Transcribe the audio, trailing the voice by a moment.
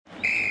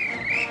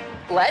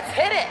Let's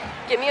hit it.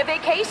 Give me a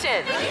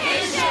vacation.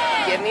 Vacation.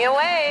 Give me a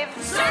wave.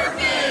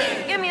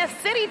 Surfing. Give me a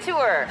city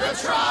tour. The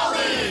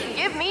trolley.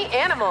 Give me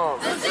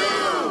animals. The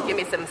zoo. Give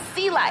me some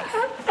sea life.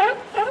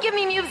 Give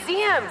me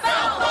museums.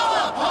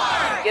 Balboa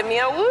Park. Give me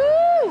a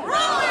woo.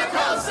 Roller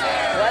coaster.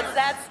 What's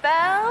that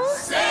spell?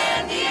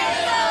 San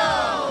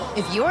Diego.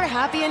 If you're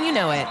happy and you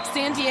know it,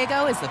 San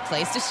Diego is the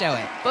place to show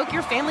it. Book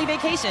your family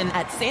vacation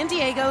at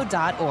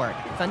sandiego.org.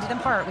 Funded in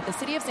part with the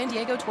City of San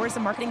Diego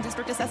Tourism Marketing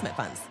District Assessment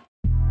Funds.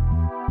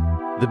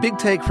 The Big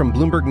Take from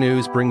Bloomberg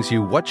News brings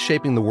you what's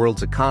shaping the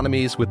world's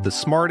economies with the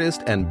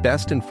smartest and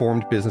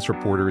best-informed business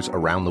reporters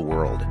around the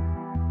world.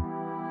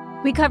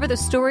 We cover the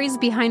stories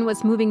behind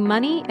what's moving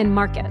money and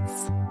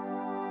markets,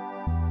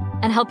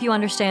 and help you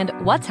understand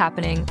what's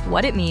happening,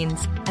 what it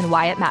means, and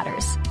why it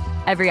matters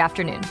every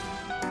afternoon.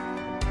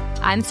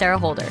 I'm Sarah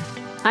Holder.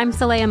 I'm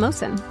Saleha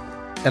Mohsin.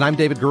 And I'm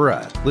David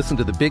Gura. Listen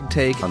to The Big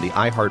Take on the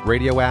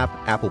iHeartRadio app,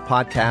 Apple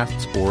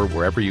Podcasts, or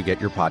wherever you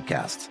get your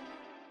podcasts.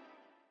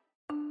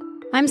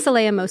 I'm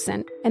Saleha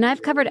Mohsin, and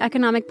I've covered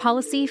economic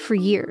policy for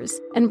years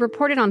and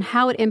reported on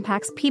how it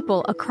impacts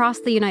people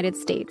across the United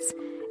States.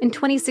 In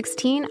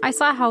 2016, I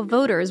saw how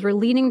voters were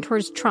leaning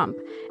towards Trump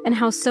and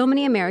how so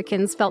many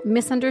Americans felt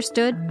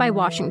misunderstood by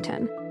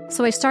Washington.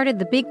 So I started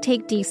The Big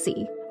Take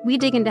DC. We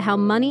dig into how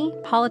money,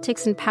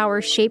 politics, and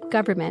power shape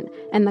government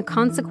and the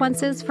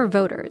consequences for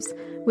voters.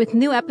 With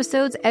new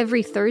episodes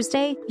every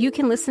Thursday, you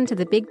can listen to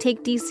The Big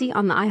Take DC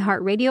on the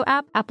iHeartRadio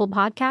app, Apple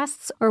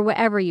Podcasts, or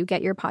wherever you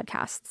get your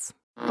podcasts.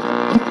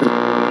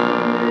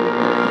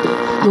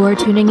 You're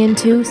tuning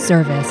into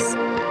Service.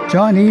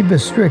 Johnny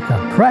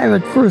Bistrica,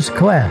 Private First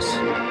Class.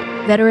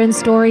 Veteran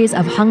stories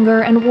of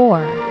hunger and war.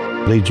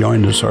 They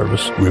joined the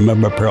service.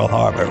 Remember Pearl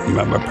Harbor.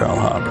 Remember Pearl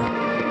Harbor.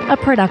 A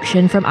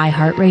production from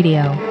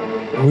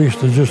iHeartRadio. We used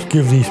to just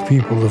give these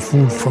people the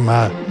food from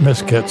our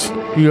mess kits.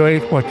 You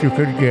ate what you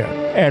could get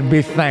and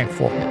be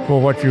thankful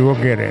for what you were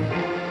getting.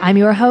 I'm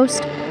your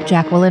host,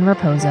 Jacqueline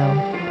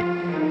Raposo.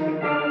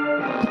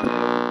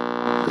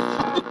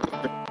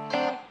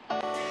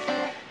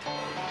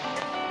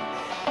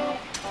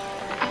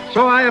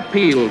 So I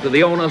appeal to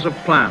the owners of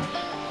plants,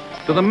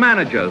 to the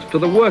managers, to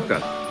the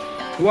workers,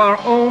 to our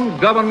own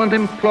government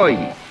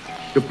employees,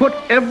 to put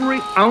every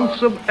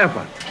ounce of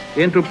effort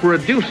into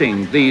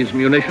producing these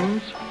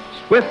munitions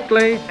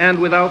swiftly and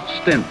without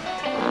stint.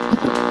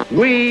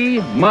 We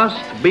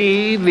must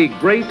be the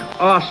great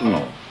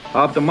arsenal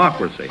of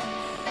democracy.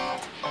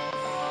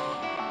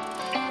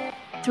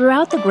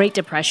 Throughout the Great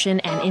Depression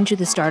and into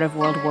the start of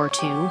World War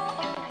II,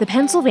 the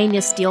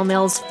Pennsylvania steel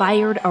mills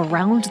fired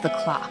around the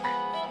clock.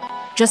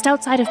 Just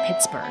outside of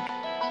Pittsburgh,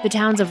 the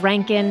towns of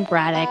Rankin,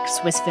 Braddock,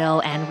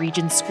 Swissville, and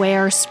Regent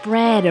Square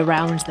spread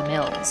around the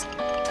mills.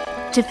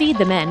 To feed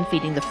the men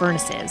feeding the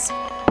furnaces,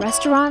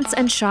 restaurants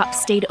and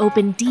shops stayed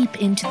open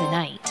deep into the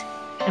night,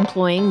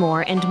 employing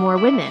more and more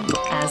women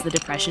as the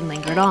Depression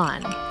lingered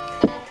on.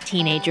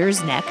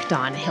 Teenagers necked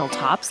on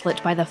hilltops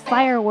lit by the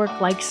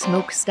firework-like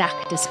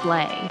smokestack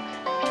display,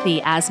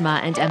 the asthma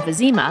and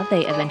emphysema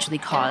they eventually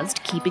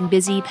caused keeping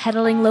busy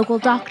peddling local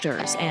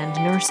doctors and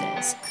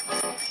nurses.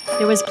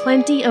 There was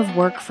plenty of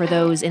work for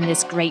those in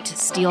this great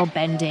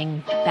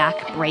steel-bending,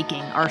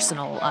 back-breaking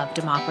arsenal of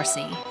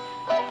democracy.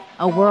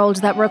 A world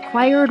that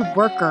required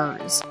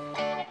workers.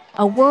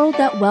 A world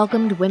that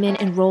welcomed women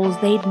in roles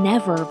they'd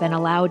never been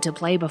allowed to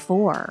play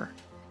before.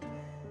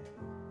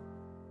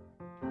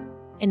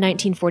 In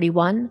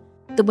 1941,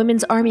 the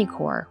Women's Army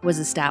Corps was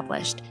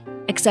established,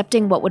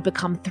 accepting what would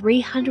become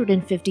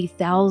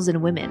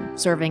 350,000 women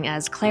serving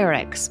as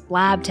clerics,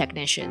 lab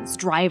technicians,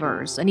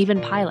 drivers, and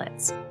even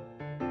pilots.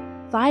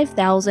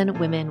 5,000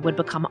 women would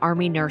become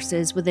Army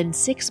nurses within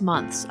 6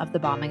 months of the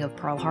bombing of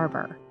Pearl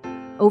Harbor.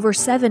 Over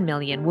 7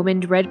 million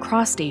womened Red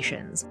Cross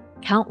stations.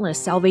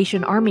 Countless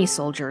Salvation Army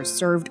soldiers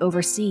served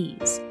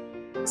overseas.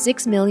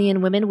 6 million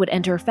women would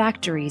enter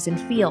factories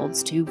and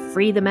fields to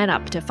free the men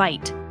up to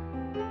fight.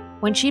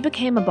 When she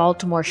became a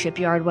Baltimore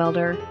shipyard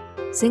welder,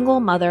 single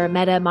mother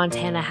Meta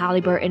Montana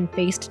Halliburton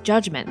faced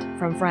judgment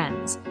from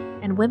friends,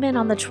 and women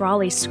on the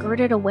trolley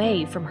skirted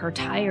away from her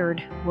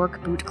tired,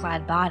 work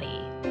boot-clad body.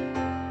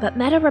 But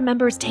Meta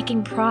remembers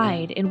taking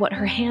pride in what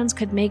her hands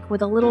could make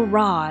with a little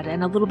rod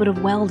and a little bit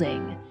of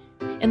welding,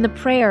 and the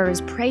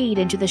prayers prayed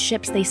into the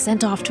ships they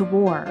sent off to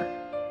war,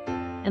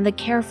 and the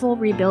careful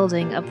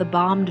rebuilding of the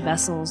bombed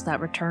vessels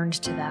that returned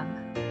to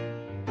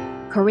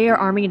them. Career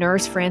Army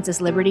nurse Frances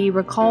Liberty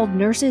recalled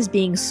nurses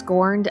being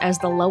scorned as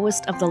the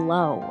lowest of the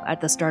low at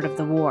the start of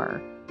the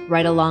war,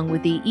 right along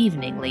with the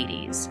evening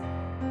ladies.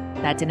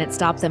 That didn't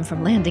stop them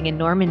from landing in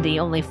Normandy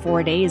only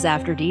 4 days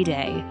after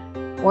D-Day,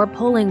 or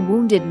pulling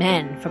wounded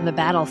men from the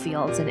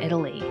battlefields in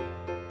Italy.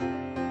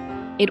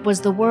 It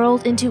was the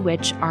world into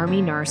which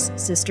Army nurse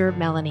Sister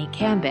Melanie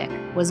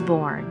Cambick was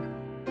born.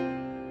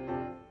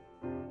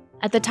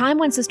 At the time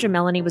when Sister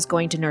Melanie was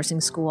going to nursing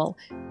school,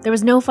 there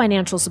was no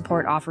financial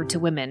support offered to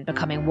women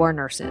becoming war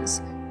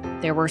nurses.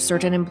 There were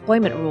certain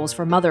employment rules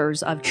for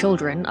mothers of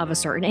children of a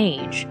certain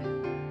age.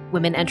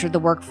 Women entered the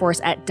workforce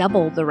at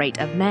double the rate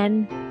of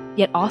men,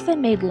 yet often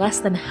made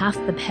less than half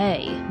the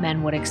pay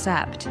men would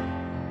accept.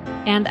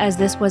 And as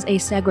this was a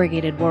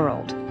segregated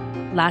world,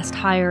 last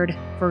hired,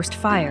 first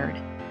fired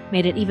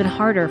made it even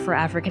harder for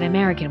African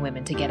American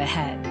women to get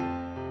ahead.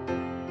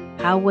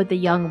 How would the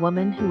young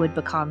woman who would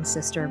become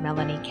Sister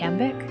Melanie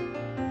Cambick?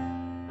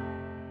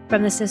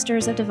 From the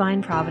Sisters of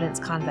Divine Providence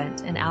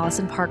Convent in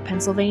Allison Park,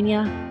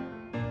 Pennsylvania,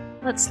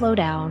 let's slow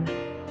down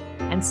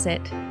and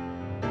sit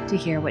to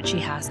hear what she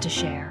has to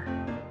share.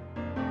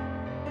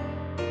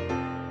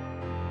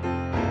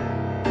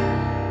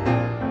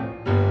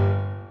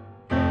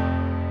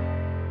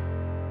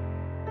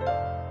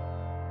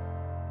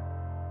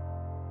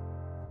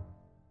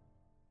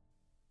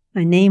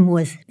 My name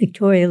was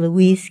Victoria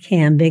Louise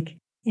Cambick,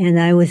 and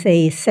I was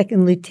a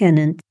second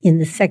lieutenant in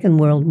the Second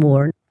World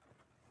War.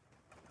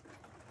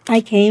 I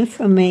came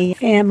from a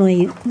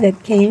family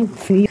that came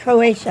from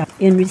Croatia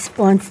in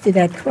response to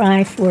that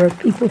cry for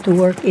people to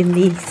work in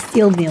the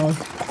steel mills.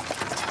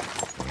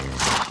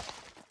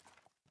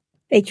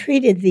 They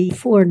treated the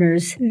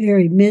foreigners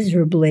very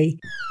miserably.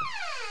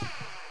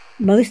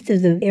 Most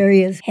of the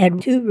areas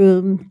had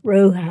two-room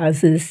row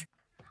houses.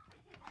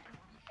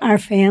 Our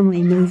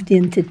family moved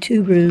into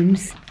 2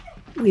 rooms.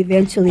 We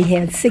eventually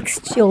had 6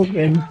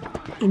 children,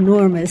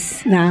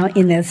 enormous now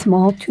in that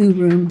small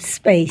 2-room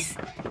space.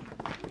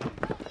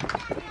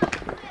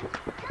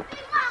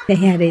 They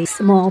had a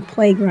small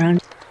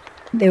playground.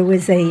 There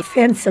was a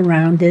fence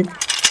around it,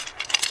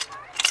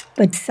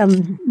 but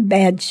some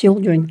bad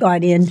children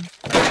got in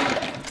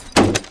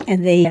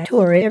and they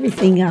tore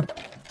everything up.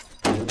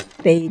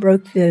 They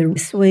broke the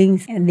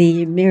swings and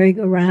the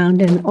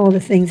merry-go-round and all the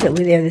things that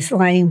were there, the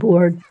sliding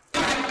board.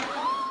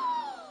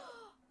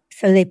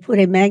 So they put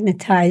a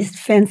magnetized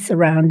fence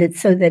around it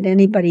so that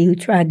anybody who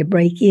tried to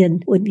break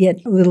in would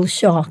get a little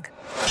shock.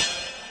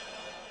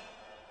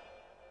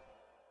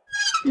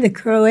 The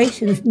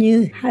Croatians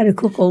knew how to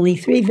cook only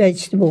 3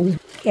 vegetables: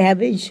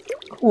 cabbage,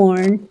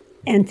 corn,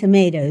 and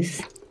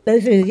tomatoes.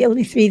 Those are the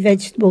only 3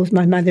 vegetables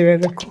my mother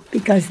ever cooked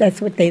because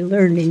that's what they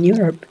learned in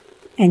Europe.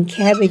 And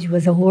cabbage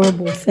was a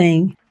horrible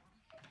thing.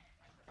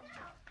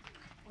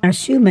 Our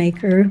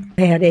shoemaker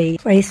had a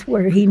place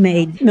where he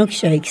made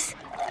milkshakes.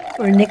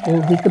 For a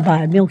nickel, we could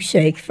buy a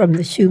milkshake from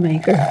the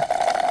shoemaker.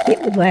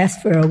 It would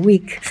last for a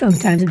week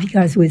sometimes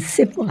because we'd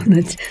sip on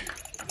it.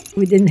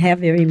 We didn't have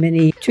very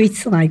many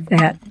treats like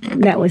that.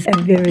 That was a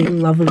very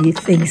lovely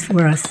thing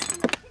for us.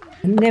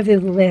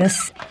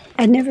 Nevertheless,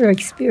 I never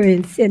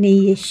experienced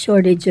any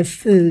shortage of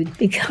food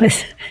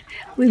because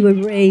we were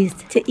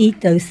raised to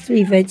eat those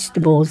 3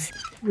 vegetables.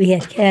 We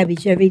had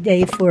cabbage every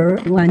day for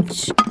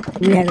lunch.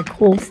 We had a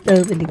coal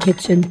stove in the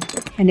kitchen,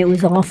 and it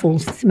was awful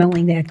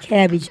smelling that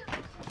cabbage.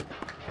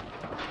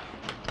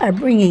 Our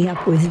bringing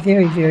up was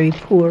very, very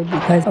poor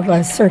because of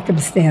our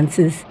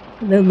circumstances.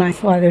 Although my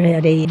father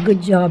had a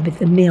good job at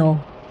the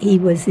mill, he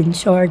was in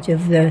charge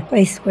of the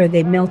place where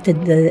they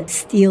melted the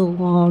steel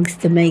logs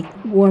to make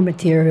war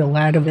material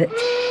out of it.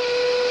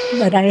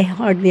 But I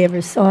hardly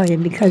ever saw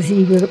him because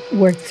he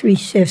worked 3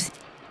 shifts.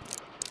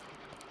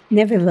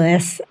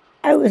 Nevertheless,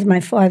 I was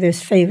my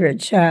father's favorite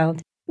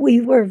child.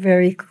 We were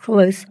very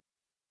close.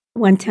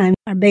 One time,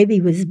 our baby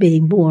was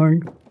being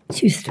born.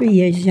 She was 3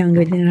 years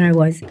younger than I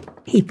was.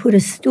 He put a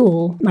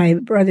stool my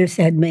brothers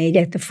had made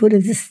at the foot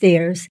of the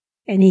stairs,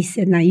 and he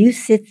said, "Now you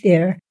sit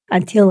there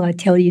until I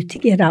tell you to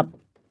get up."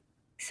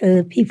 So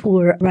the people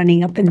were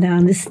running up and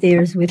down the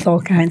stairs with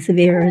all kinds of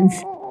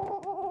errands.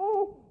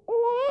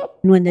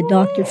 And when the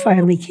doctor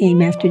finally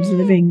came after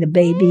delivering the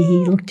baby,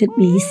 he looked at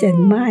me, he said,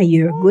 "My,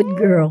 you're a good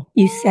girl.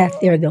 You sat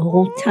there the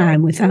whole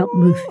time without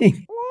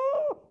moving."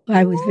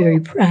 I was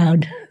very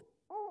proud.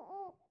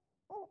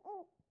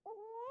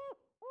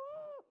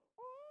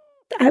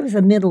 I was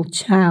a middle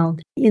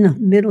child.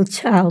 Middle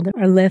child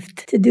are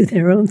left to do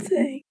their own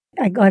thing.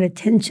 I got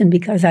attention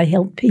because I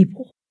helped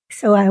people.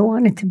 So I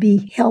wanted to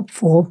be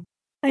helpful.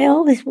 I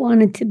always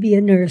wanted to be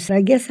a nurse.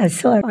 I guess I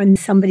saw it on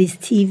somebody's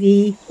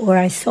TV, or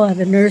I saw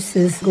the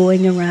nurses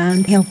going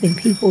around helping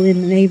people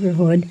in the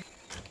neighborhood.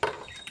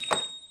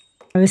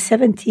 I was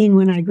 17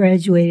 when I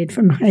graduated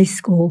from high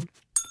school.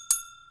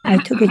 I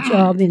took a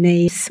job in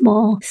a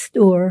small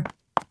store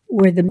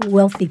where the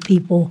wealthy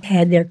people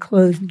had their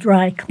clothes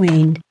dry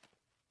cleaned.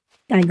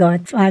 I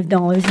got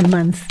 $5 a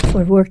month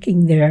for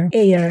working there,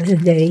 8 hours a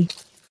day.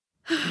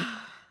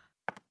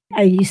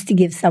 I used to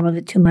give some of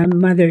it to my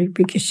mother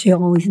because she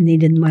always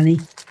needed money.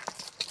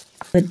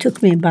 It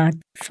took me about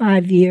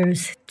 5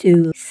 years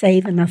to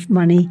save enough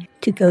money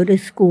to go to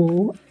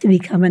school to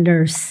become a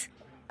nurse.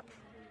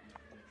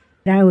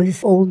 I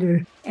was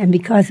older, and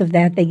because of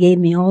that, they gave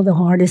me all the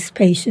hardest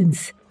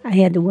patients. I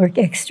had to work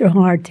extra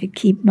hard to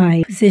keep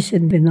my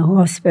position in the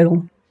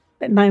hospital.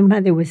 But my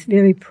mother was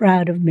very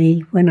proud of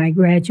me when I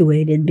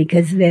graduated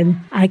because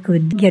then I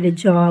could get a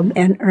job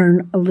and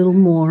earn a little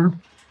more.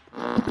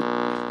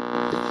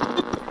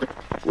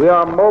 We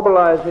are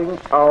mobilizing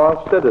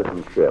our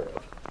citizenship,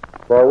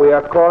 for we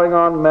are calling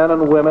on men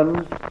and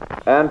women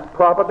and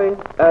property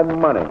and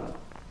money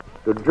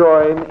to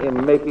join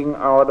in making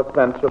our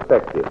defense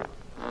effective.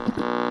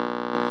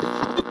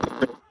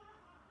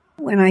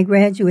 When I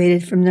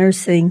graduated from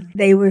nursing,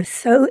 they were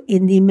so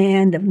in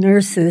demand of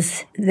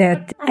nurses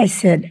that I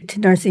said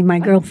to nursing, my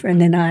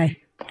girlfriend and I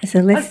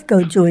said, let's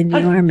go join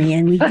the Army,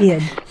 and we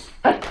did.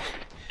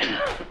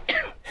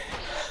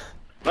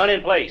 Run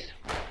in place.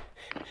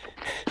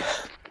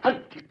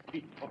 Next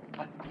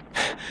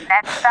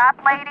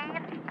stop, ladies,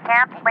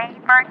 Camp Lee,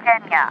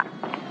 Virginia.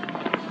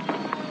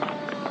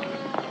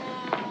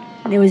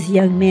 There was a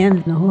young man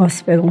in the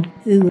hospital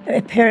who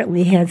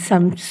apparently had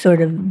some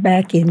sort of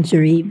back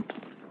injury,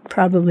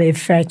 probably a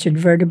fractured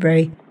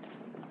vertebrae.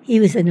 He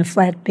was in a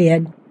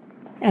flatbed,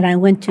 and I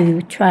went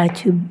to try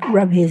to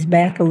rub his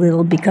back a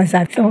little because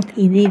I felt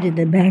he needed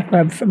a back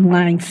rub from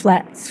lying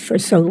flat for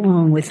so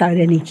long without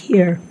any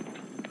care.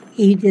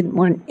 He didn't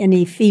want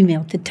any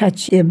female to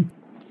touch him.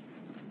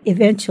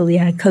 Eventually,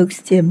 I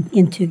coaxed him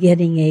into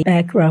getting a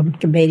back rub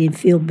to make him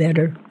feel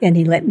better, and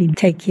he let me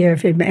take care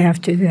of him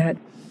after that.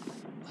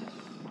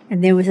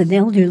 And there was an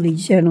elderly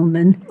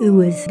gentleman who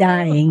was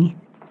dying.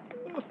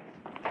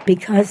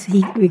 Because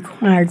he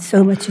required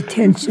so much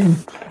attention,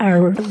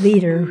 our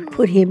leader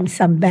put him in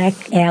some back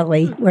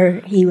alley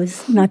where he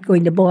was not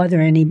going to bother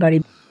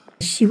anybody.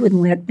 She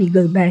wouldn't let me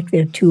go back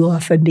there too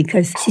often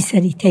because she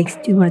said he takes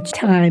too much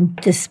time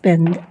to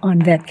spend on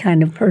that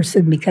kind of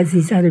person because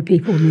these other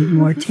people need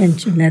more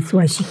attention. That's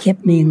why she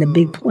kept me in the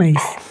big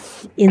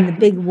place. In the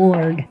big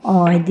ward,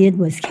 all I did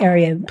was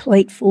carry a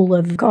plate full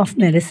of cough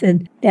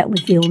medicine. That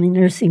was the only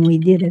nursing we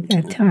did at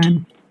that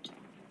time.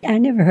 I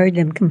never heard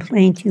them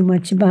complain too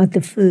much about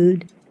the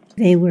food.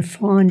 They were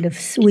fond of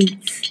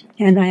sweets,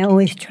 and I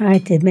always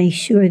tried to make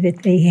sure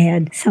that they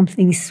had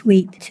something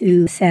sweet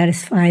to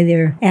satisfy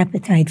their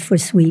appetite for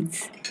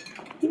sweets.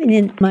 Even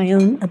in my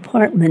own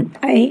apartment,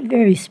 I ate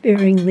very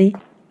sparingly,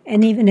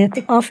 and even at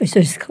the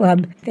officers'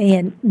 club, they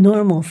had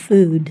normal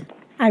food.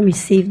 I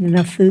received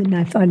enough food, and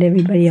I thought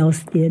everybody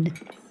else did.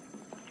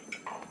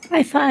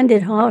 I find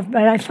it hard,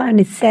 but I find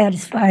it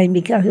satisfying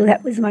because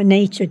that was my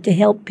nature, to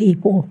help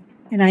people.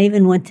 And I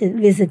even went to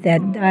visit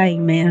that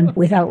dying man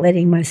without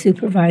letting my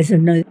supervisor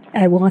know.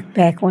 I walked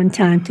back one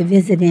time to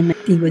visit him.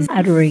 He was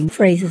uttering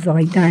phrases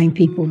like dying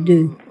people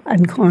do,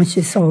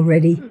 unconscious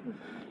already.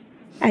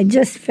 I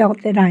just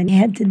felt that I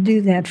had to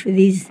do that for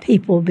these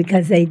people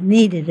because they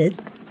needed it.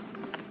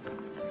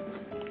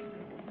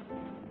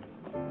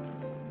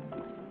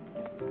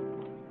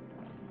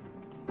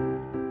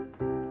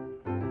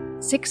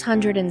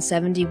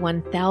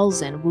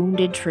 $671,000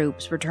 wounded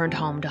troops returned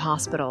home to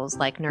hospitals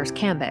like Nurse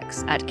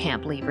Cambix at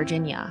Camp Lee,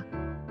 Virginia.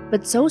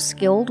 But so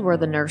skilled were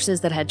the nurses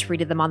that had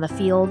treated them on the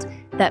field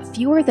that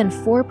fewer than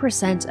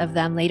 4% of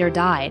them later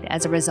died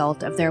as a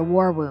result of their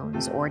war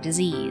wounds or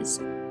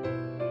disease.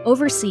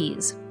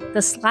 Overseas,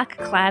 the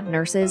slack-clad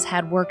nurses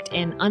had worked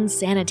in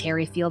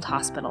unsanitary field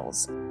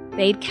hospitals.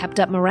 They'd kept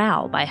up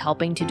morale by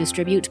helping to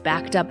distribute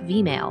backed-up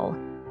V-mail.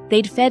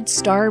 They'd fed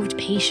starved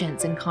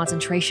patients in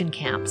concentration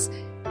camps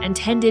and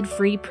tended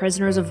free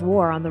prisoners of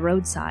war on the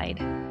roadside.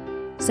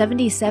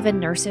 77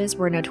 nurses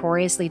were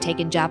notoriously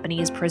taken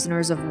Japanese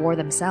prisoners of war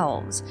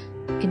themselves,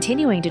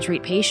 continuing to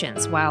treat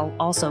patients while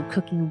also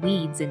cooking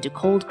weeds into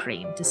cold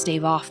cream to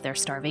stave off their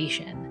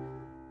starvation.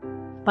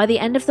 By the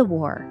end of the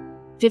war,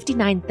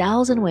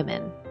 59,000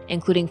 women,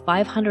 including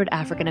 500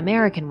 African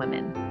American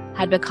women,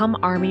 had become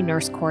Army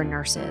Nurse Corps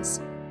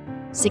nurses.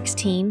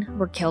 16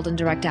 were killed in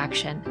direct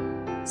action.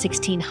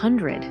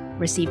 1,600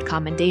 received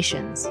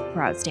commendations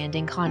for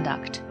outstanding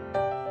conduct.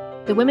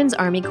 The Women's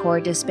Army Corps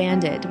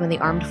disbanded when the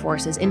armed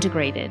forces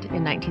integrated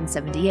in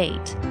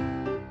 1978.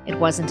 It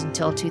wasn't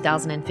until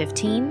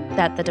 2015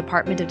 that the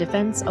Department of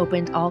Defense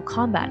opened all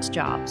combat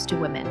jobs to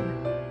women.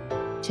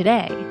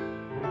 Today,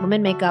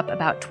 women make up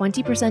about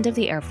 20% of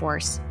the Air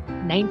Force,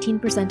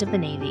 19% of the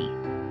Navy,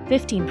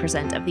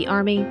 15% of the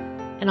Army,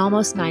 and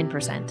almost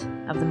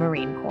 9% of the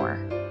Marine Corps.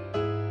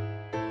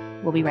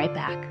 We'll be right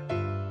back.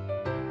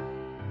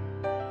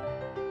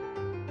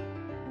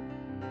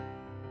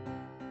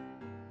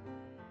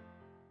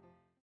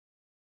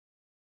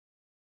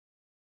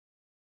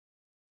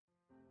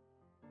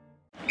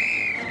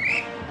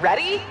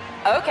 Ready?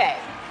 Okay.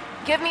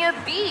 Give me a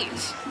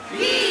beach.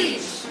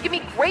 Beach. Give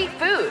me great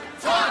food.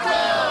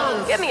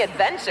 Tacos. Give me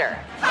adventure.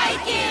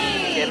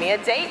 Hiking. Give me a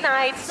date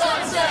night.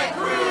 Sunset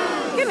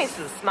cruise. Give me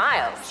some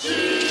smiles.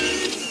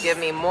 Cheese. Give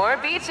me more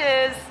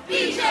beaches.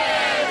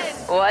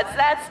 Beaches. What's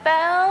that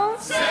spell?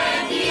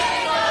 San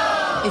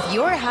Diego. If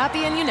you're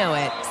happy and you know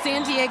it,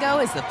 San Diego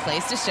is the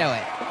place to show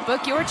it.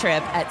 Book your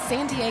trip at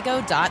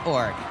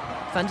sandiego.org.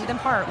 Funded in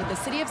part with the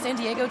City of San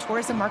Diego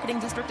Tourism Marketing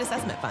District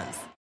Assessment Funds.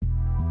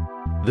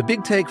 The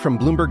Big Take from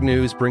Bloomberg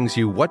News brings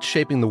you what's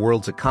shaping the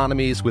world's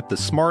economies with the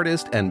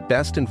smartest and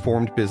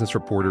best-informed business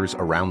reporters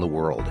around the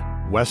world.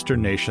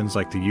 Western nations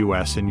like the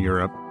U.S. and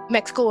Europe.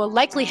 Mexico will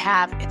likely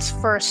have its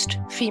first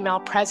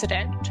female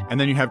president. And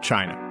then you have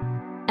China.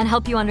 And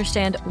help you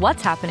understand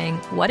what's happening,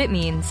 what it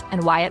means,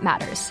 and why it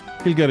matters.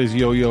 He'll get his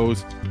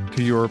yo-yos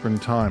to Europe in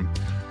time.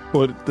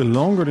 But the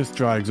longer this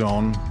drags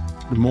on,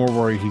 the more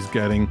worry he's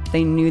getting.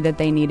 They knew that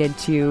they needed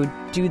to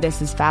do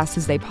this as fast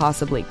as they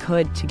possibly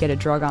could to get a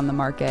drug on the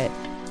market.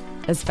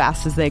 as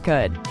fast as they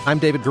could. I'm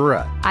David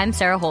Gura. I'm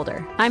Sarah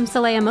Holder. I'm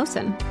Saleha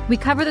Mohsen. We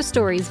cover the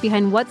stories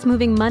behind what's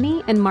moving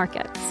money and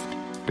markets.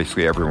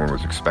 Basically, everyone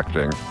was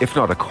expecting, if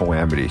not a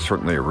calamity,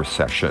 certainly a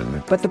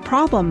recession. But the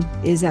problem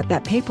is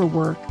that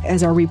paperwork,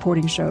 as our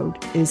reporting showed,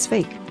 is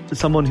fake. As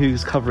someone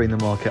who's covering the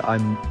market,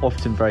 I'm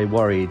often very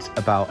worried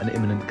about an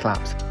imminent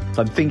collapse.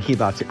 So I'm thinking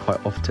about it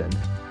quite often.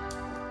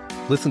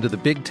 Listen to The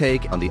Big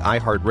Take on the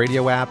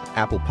iHeartRadio app,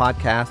 Apple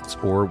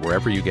Podcasts, or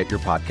wherever you get your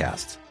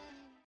podcasts.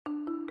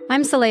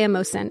 I'm Saleha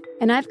Mohsen,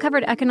 and I've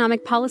covered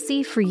economic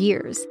policy for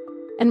years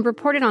and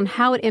reported on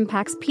how it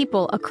impacts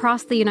people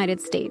across the United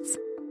States.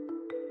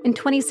 In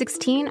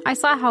 2016, I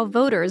saw how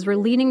voters were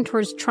leaning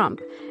towards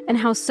Trump and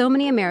how so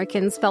many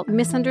Americans felt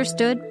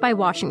misunderstood by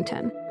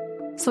Washington.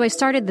 So I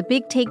started The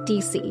Big Take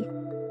DC.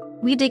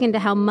 We dig into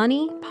how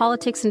money,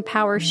 politics, and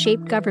power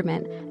shape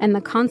government and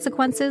the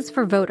consequences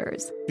for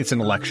voters. It's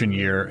an election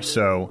year,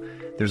 so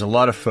there's a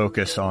lot of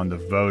focus on the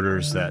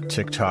voters that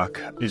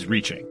TikTok is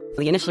reaching.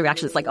 The initial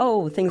reaction is like,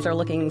 oh, things are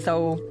looking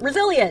so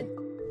resilient.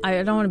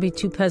 I don't want to be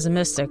too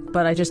pessimistic,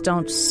 but I just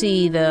don't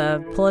see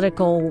the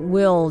political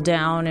will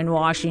down in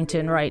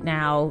Washington right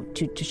now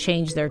to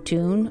change their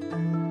tune.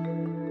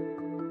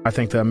 I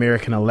think the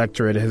American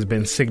electorate has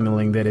been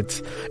signaling that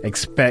it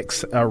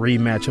expects a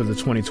rematch of the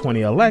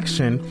 2020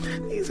 election.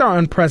 These are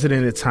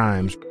unprecedented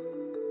times.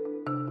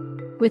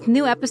 With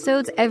new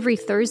episodes every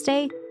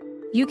Thursday,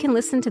 you can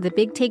listen to The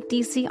Big Take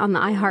DC on the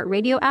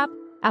iHeartRadio app,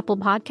 Apple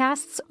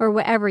Podcasts, or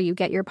wherever you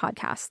get your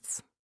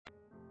podcasts.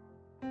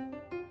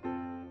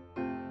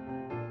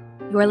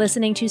 You are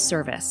listening to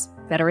Service,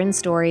 Veteran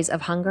Stories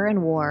of Hunger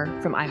and War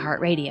from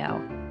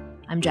iHeartRadio.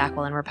 I'm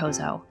Jacqueline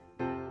Raposo.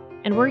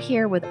 And we're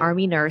here with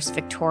Army nurse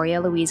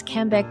Victoria Louise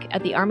Cambick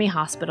at the Army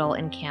Hospital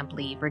in Camp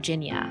Lee,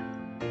 Virginia.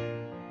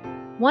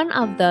 One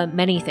of the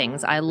many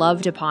things I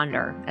love to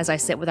ponder as I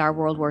sit with our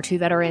World War II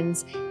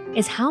veterans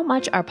is how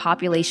much our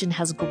population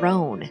has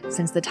grown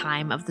since the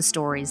time of the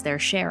stories they're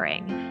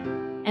sharing,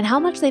 and how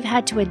much they've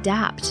had to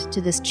adapt to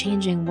this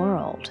changing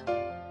world.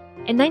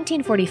 In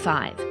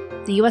 1945,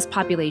 the U.S.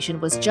 population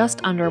was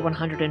just under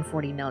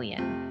 140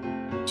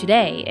 million.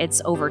 Today,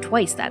 it's over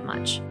twice that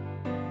much.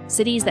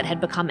 Cities that had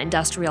become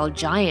industrial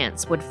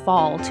giants would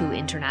fall to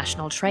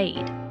international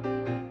trade.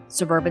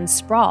 Suburban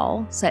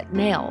sprawl set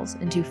nails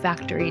into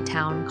factory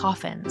town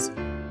coffins.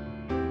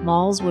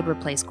 Malls would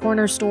replace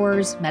corner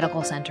stores,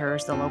 medical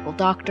centers, the local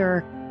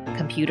doctor,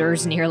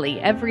 computers, nearly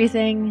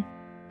everything.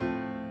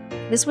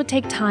 This would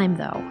take time,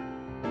 though.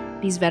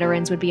 These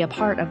veterans would be a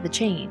part of the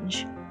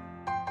change.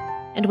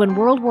 And when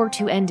World War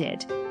II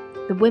ended,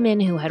 the women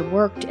who had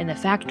worked in the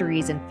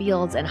factories and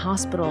fields and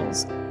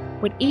hospitals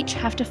would each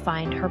have to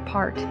find her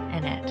part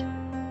in it.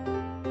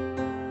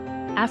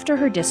 After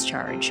her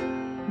discharge,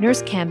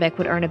 Nurse Cambick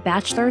would earn a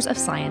Bachelor's of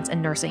Science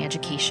in Nursing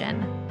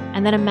Education,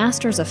 and then a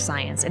Master's of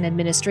Science in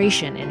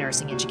Administration in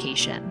Nursing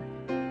Education.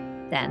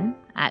 Then,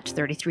 at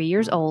 33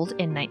 years old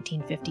in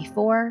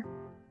 1954,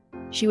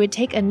 she would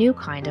take a new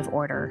kind of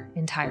order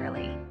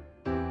entirely.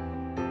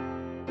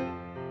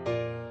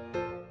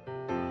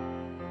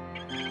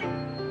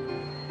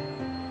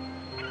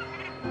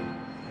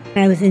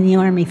 I was in the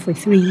Army for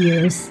 3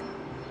 years.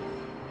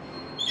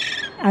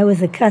 I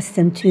was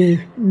accustomed to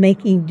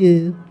making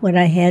do what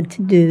I had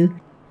to do,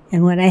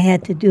 and what I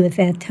had to do at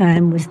that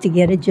time was to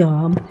get a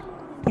job,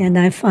 and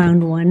I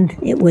found one.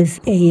 It was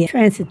a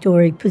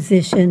transitory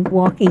position,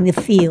 walking the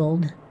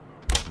field,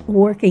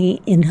 working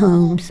in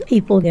homes,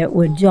 people that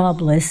were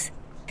jobless,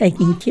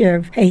 taking care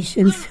of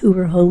patients who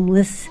were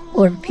homeless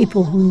or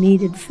people who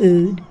needed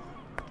food.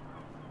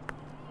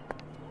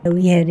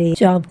 We had a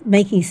job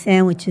making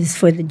sandwiches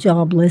for the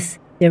jobless.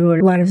 There were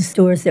a lot of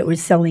stores that were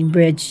selling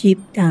bread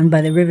cheap down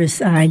by the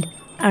riverside.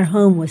 Our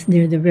home was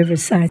near the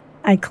riverside.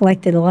 I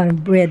collected a lot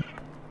of bread.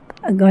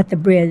 I got the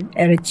bread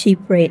at a cheap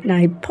rate, and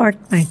I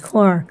parked my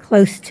car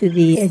close to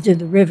the edge of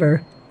the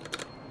river.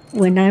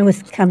 When I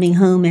was coming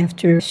home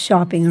after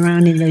shopping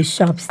around in those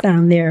shops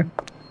down there,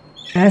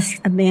 I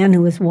asked a man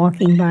who was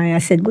walking by, I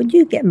said, "Would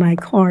you get my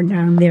car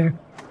down there?"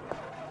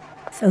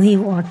 So he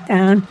walked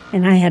down,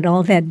 and I had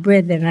all that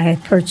bread that I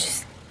had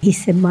purchased. He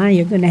said, "Ma,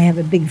 you're going to have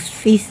a big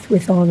feast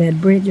with all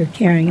that bread you're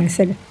carrying." I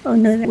said, "Oh,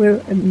 no,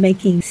 we're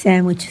making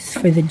sandwiches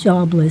for the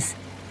jobless."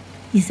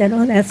 He said,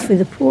 "Oh, that's for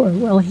the poor."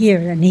 "Well,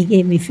 here." And he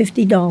gave me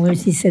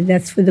 $50. He said,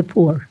 "That's for the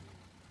poor."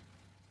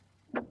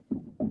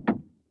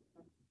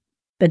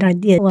 But I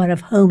did a lot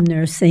of home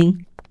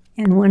nursing.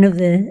 And one of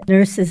the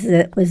nurses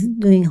that was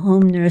doing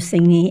home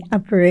nursing, the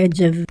upper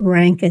edge of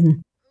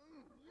Rankin,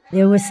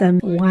 there were some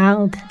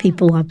wild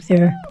people up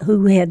there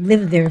who had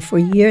lived there for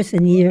years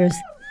and years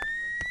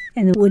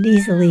and would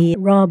easily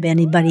rob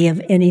anybody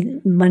of any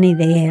money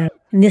they had.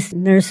 And this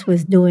nurse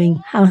was doing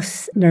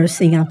house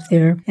nursing up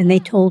there, and they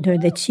told her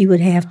that she would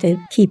have to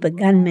keep a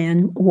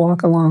gunman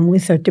walk along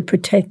with her to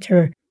protect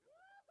her.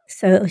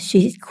 So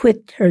she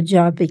quit her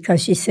job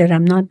because she said,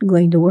 "I'm not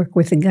going to work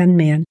with a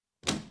gunman."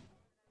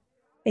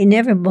 They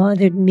never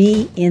bothered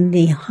me in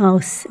the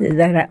house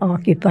that I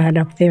occupied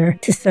up there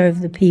to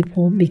serve the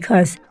people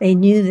because they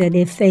knew that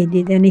if they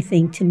did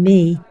anything to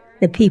me,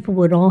 the people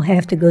would all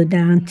have to go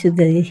down to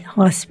the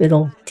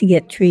hospital to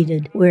get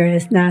treated,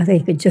 whereas now they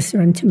could just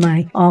run to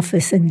my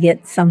office and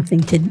get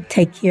something to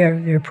take care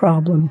of their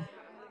problem.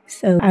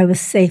 So I was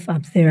safe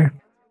up there.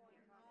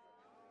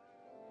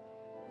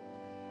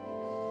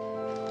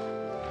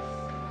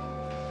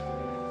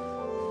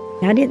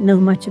 I didn't know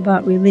much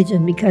about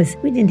religion because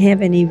we didn't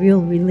have any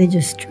real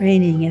religious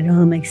training at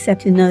home,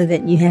 except to know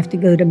that you have to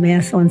go to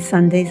Mass on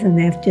Sundays and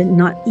have to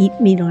not eat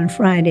meat on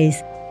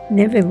Fridays.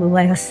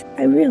 Nevertheless,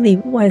 I really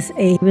was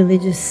a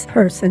religious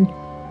person.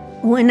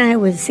 When I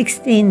was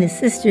 16, the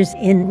sisters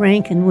in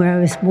Rankin, where I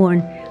was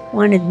born,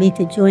 wanted me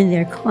to join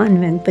their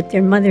convent, but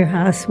their mother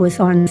house was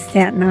on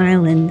Staten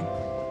Island.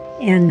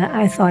 And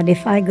I thought,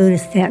 if I go to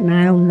Staten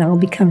Island, I'll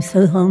become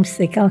so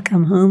homesick, I'll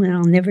come home and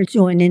I'll never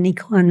join any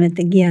convent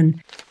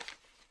again.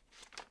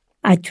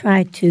 I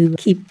tried to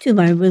keep to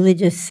my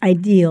religious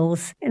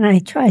ideals, and I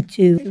tried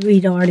to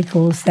read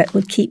articles that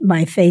would keep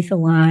my faith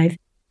alive.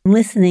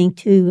 Listening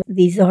to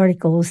these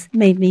articles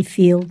made me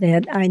feel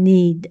that I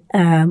need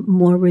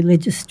more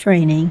religious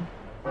training.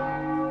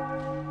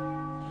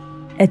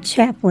 A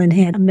chaplain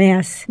had a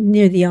Mass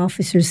near the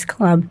officers'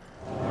 club,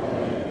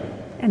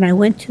 and I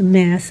went to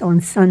Mass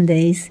on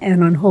Sundays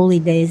and on holy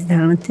days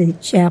down at the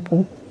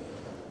chapel.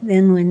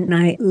 Then when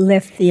I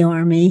left the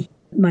Army,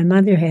 my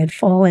mother had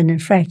fallen and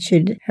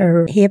fractured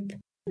her hip.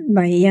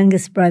 My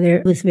youngest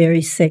brother was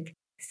very sick.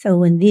 So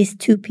when these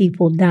two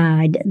people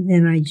died,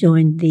 then I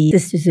joined the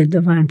Sisters of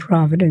Divine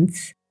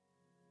Providence.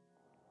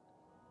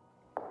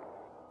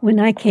 When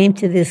I came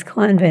to this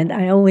convent,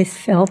 I always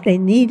felt they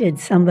needed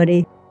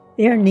somebody.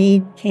 Their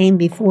need came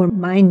before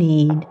my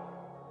need.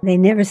 They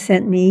never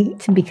sent me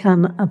to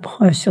become a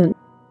partial.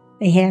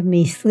 They had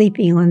me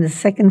sleeping on the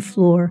second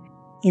floor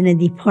in a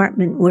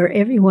department where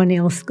everyone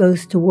else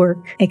goes to work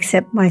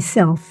except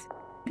myself.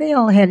 They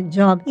all had a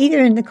job either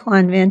in the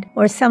convent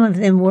or some of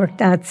them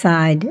worked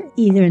outside,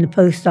 either in the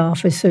post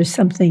office or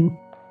something.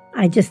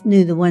 I just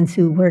knew the ones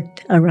who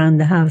worked around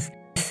the house.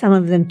 Some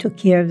of them took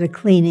care of the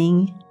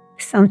cleaning.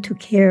 Some took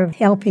care of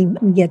helping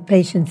get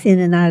patients in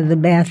and out of the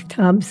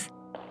bathtubs.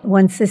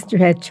 One sister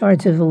had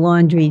charge of the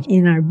laundry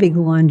in our big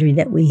laundry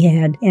that we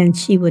had, and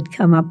she would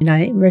come up and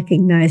I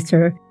recognized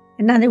her.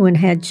 Another one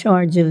had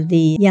charge of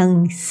the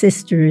young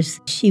sisters.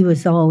 She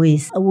was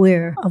always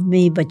aware of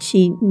me, but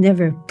she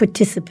never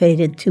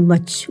participated too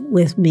much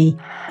with me.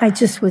 I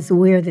just was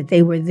aware that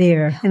they were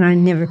there, and I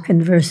never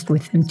conversed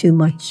with them too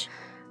much.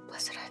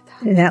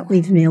 That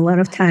leaves me a lot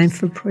of time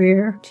for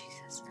prayer.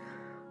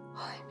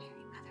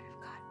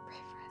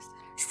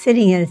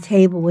 Sitting at a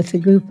table with a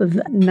group of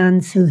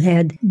nuns who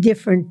had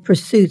different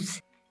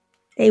pursuits,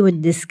 they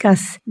would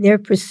discuss their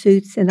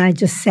pursuits, and I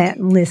just sat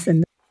and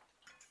listened.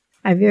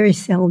 I very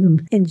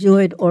seldom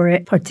enjoyed or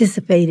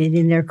participated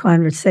in their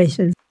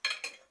conversations.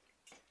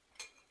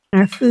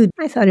 Our food,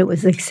 I thought it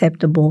was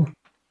acceptable.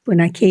 When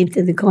I came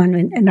to the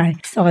convent and I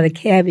saw the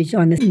cabbage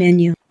on the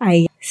menu,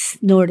 I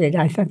snorted.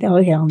 I thought, oh,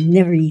 yeah, I'll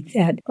never eat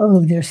that.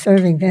 Oh, they're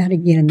serving that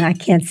again. I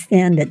can't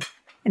stand it.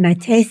 And I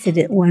tasted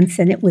it once,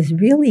 and it was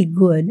really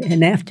good.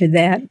 And after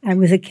that, I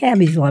was a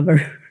cabbage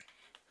lover.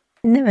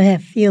 I never had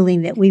a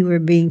feeling that we were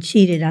being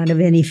cheated out of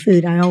any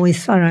food. I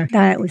always thought our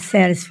diet was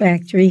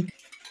satisfactory.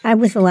 I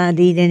was allowed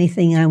to eat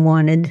anything I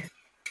wanted.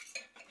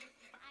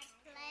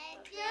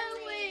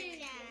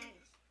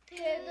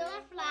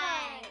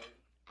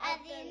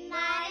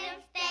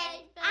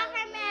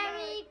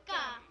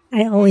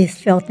 I always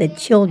felt that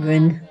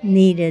children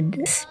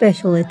needed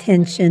special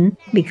attention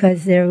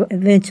because they're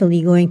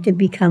eventually going to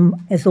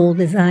become as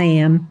old as I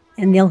am,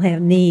 and they'll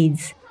have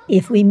needs.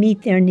 If we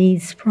meet their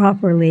needs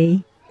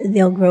properly,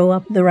 they'll grow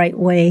up the right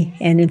way,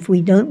 and if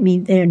we don't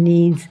meet their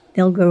needs,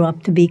 they'll grow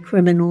up to be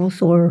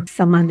criminals or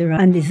some other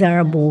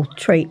undesirable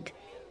trait.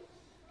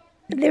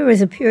 There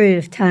was a period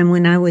of time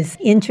when I was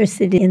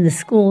interested in the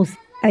schools.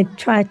 I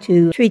tried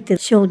to treat the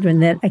children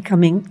that I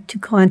come into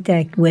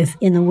contact with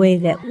in a way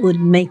that would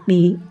make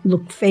me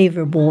look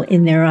favorable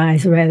in their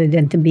eyes rather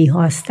than to be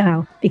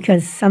hostile,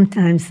 because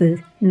sometimes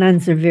the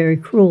nuns are very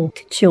cruel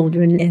to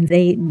children and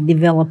they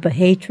develop a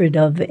hatred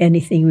of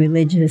anything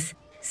religious.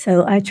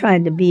 So I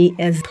tried to be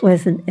as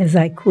pleasant as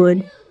I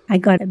could. I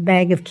got a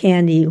bag of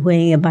candy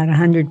weighing about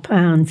 100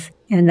 pounds,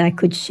 and I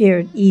could share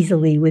it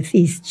easily with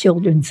these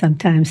children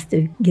sometimes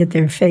to get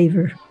their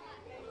favor.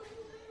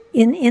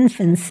 In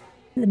infants,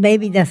 the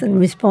baby doesn't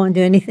respond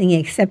to anything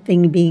except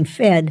being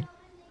fed.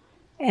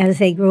 As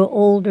they grow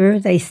older,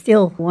 they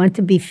still want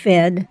to be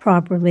fed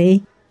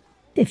properly.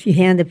 If you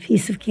hand a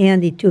piece of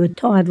candy to a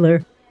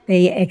toddler,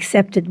 they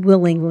accept it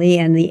willingly,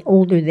 and the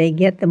older they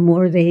get, the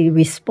more they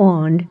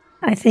respond.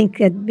 I think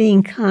that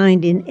being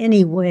kind in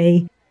any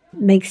way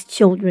makes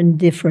children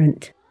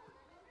different.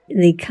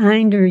 The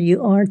kinder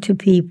you are to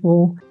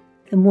people,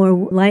 the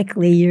more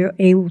likely you're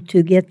able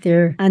to get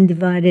their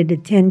undivided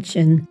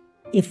attention.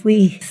 If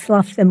we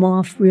slough them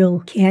off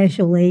real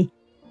casually,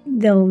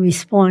 they'll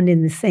respond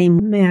in the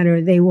same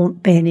manner. They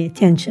won't pay any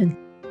attention.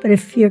 But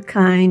if you're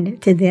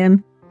kind to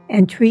them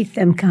and treat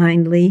them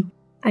kindly,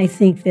 I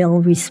think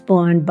they'll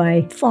respond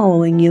by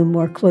following you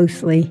more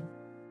closely.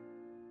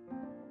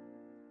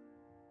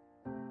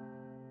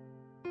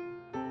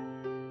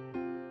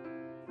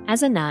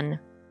 As a nun,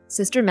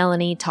 Sister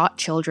Melanie taught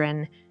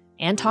children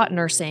and taught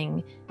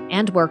nursing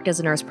and worked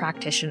as a nurse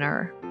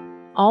practitioner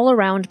all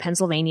around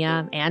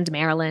Pennsylvania and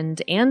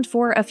Maryland and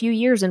for a few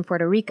years in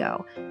Puerto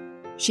Rico.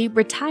 She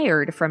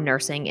retired from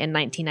nursing in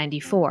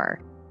 1994,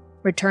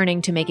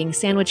 returning to making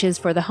sandwiches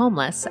for the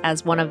homeless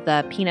as one of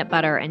the peanut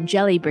butter and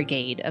jelly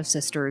brigade of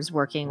sisters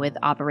working with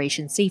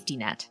Operation Safety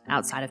Net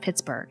outside of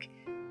Pittsburgh.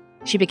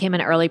 She became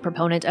an early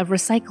proponent of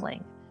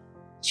recycling.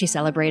 She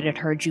celebrated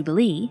her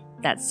jubilee,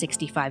 that's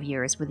 65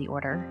 years with the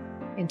order,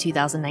 in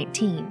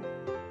 2019.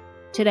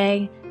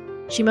 Today,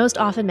 she most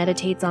often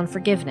meditates on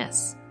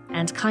forgiveness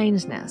and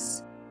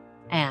kindness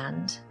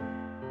and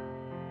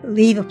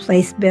leave a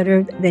place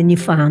better than you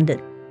found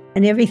it.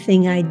 And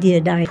everything I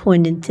did, I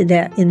pointed to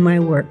that in my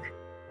work.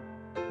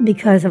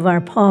 Because of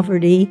our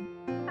poverty,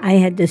 I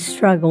had to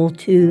struggle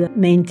to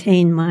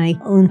maintain my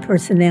own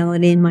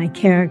personality and my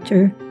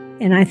character.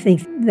 And I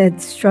think that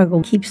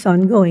struggle keeps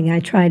on going. I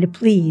try to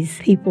please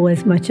people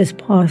as much as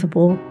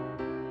possible.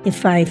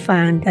 If I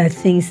found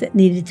things that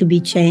needed to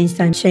be changed,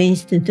 I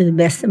changed it to the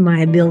best of my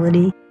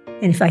ability.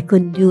 And if I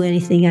couldn't do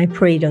anything, I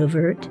prayed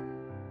over it.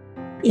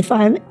 If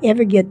I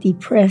ever get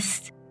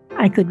depressed,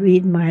 I could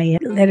read my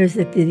letters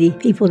that the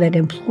people that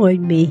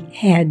employed me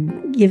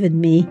had given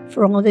me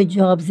for all the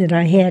jobs that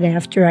I had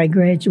after I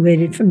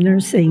graduated from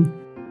nursing.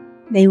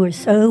 They were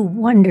so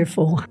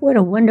wonderful. What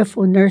a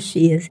wonderful nurse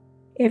she is.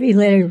 Every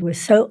letter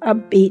was so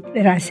upbeat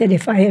that I said,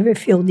 if I ever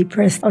feel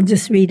depressed, I'll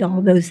just read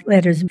all those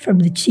letters from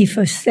the chief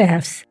of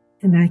staffs,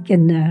 and I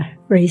can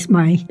raise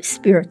my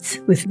spirits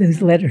with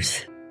those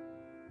letters.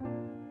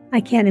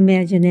 I can't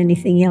imagine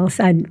anything else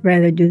I'd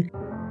rather do.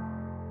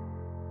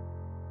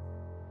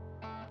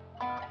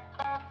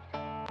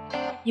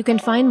 You can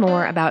find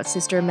more about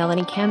Sister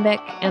Melanie Cambick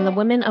and the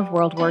women of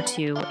World War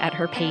II at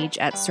her page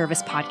at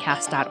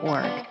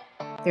servicepodcast.org.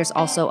 There's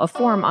also a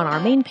form on our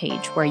main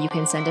page where you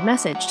can send a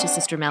message to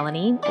Sister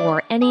Melanie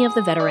or any of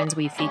the veterans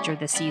we've featured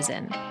this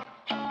season.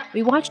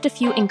 We watched a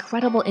few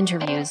incredible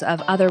interviews of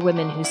other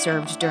women who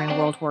served during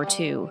World War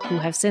II who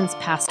have since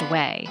passed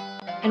away,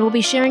 and we'll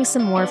be sharing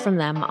some more from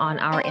them on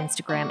our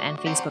Instagram and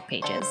Facebook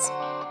pages.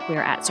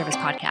 We're at Service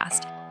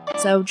Podcast,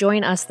 so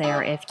join us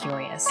there if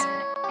curious.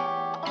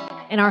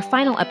 In our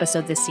final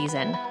episode this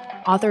season,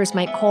 authors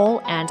Mike Cole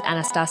and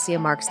Anastasia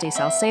Marks de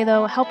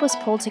Salcedo help us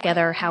pull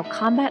together how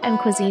combat and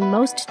cuisine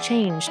most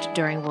changed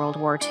during World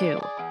War II,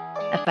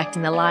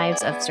 affecting the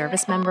lives of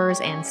service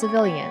members and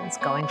civilians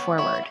going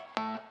forward.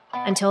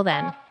 Until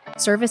then,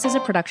 Service is a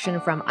production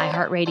from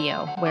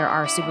iHeartRadio, where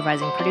our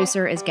supervising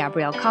producer is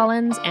Gabrielle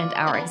Collins and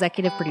our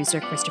executive producer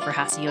Christopher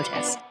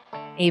Hasiotis.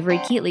 Avery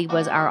Keatley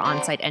was our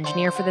on-site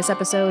engineer for this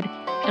episode,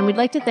 and we'd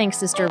like to thank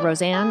Sister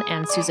Roseanne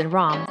and Susan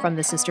Rom from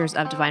the Sisters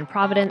of Divine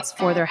Providence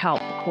for their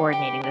help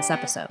coordinating this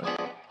episode.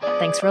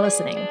 Thanks for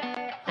listening,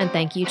 and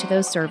thank you to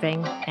those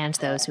serving and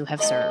those who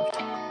have served.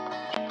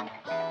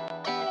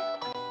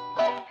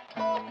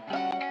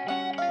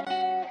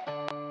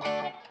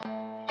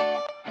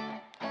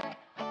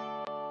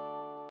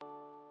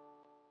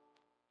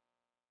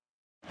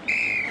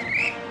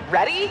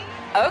 Ready?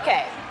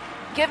 Okay.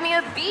 Give me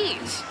a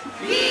beach.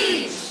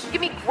 Beach. Give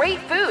me great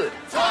food.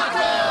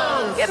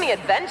 Tacos. Give me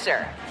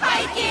adventure.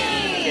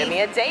 Hiking. Give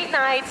me a date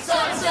night.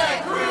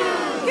 Sunset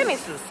cruise. Give me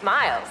some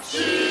smiles.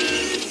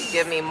 Cheese.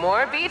 Give me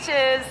more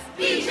beaches.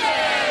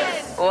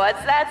 Beaches.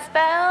 What's that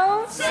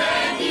spell?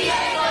 San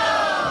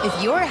Diego.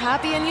 If you're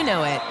happy and you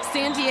know it,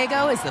 San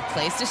Diego is the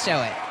place to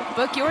show it.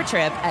 Book your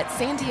trip at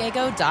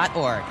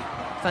sandiego.org.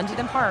 Funded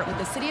in part with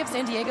the City of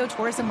San Diego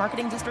Tourism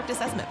Marketing District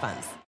Assessment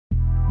Funds.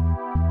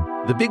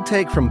 The Big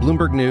Take from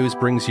Bloomberg News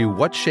brings you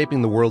what's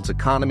shaping the world's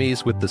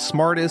economies with the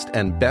smartest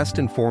and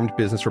best-informed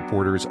business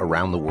reporters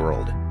around the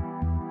world.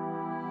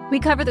 We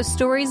cover the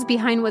stories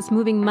behind what's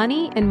moving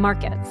money and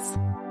markets,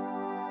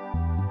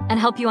 and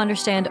help you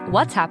understand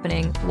what's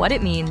happening, what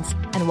it means,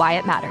 and why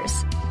it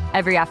matters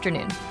every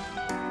afternoon.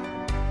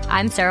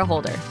 I'm Sarah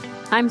Holder.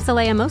 I'm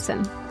Saleha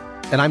Mohsin.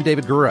 And I'm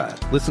David Gura.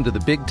 Listen to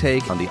The Big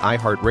Take on the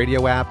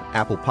iHeartRadio app,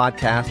 Apple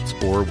Podcasts,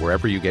 or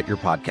wherever you get your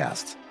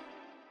podcasts.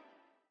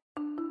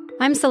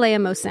 I'm Saleha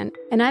Mohsin,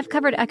 and I've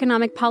covered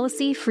economic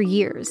policy for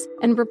years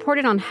and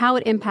reported on how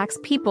it impacts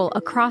people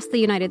across the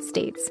United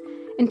States.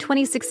 In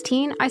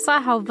 2016, I saw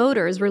how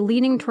voters were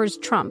leaning towards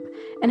Trump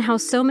and how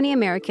so many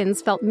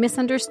Americans felt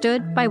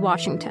misunderstood by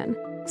Washington.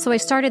 So I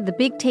started The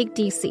Big Take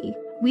DC.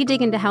 We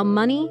dig into how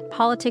money,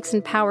 politics,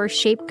 and power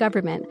shape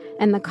government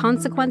and the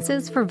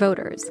consequences for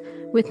voters.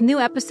 With new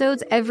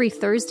episodes every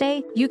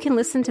Thursday, you can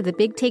listen to The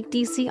Big Take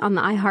DC on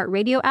the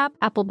iHeartRadio app,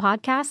 Apple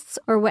Podcasts,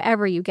 or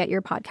wherever you get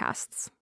your podcasts.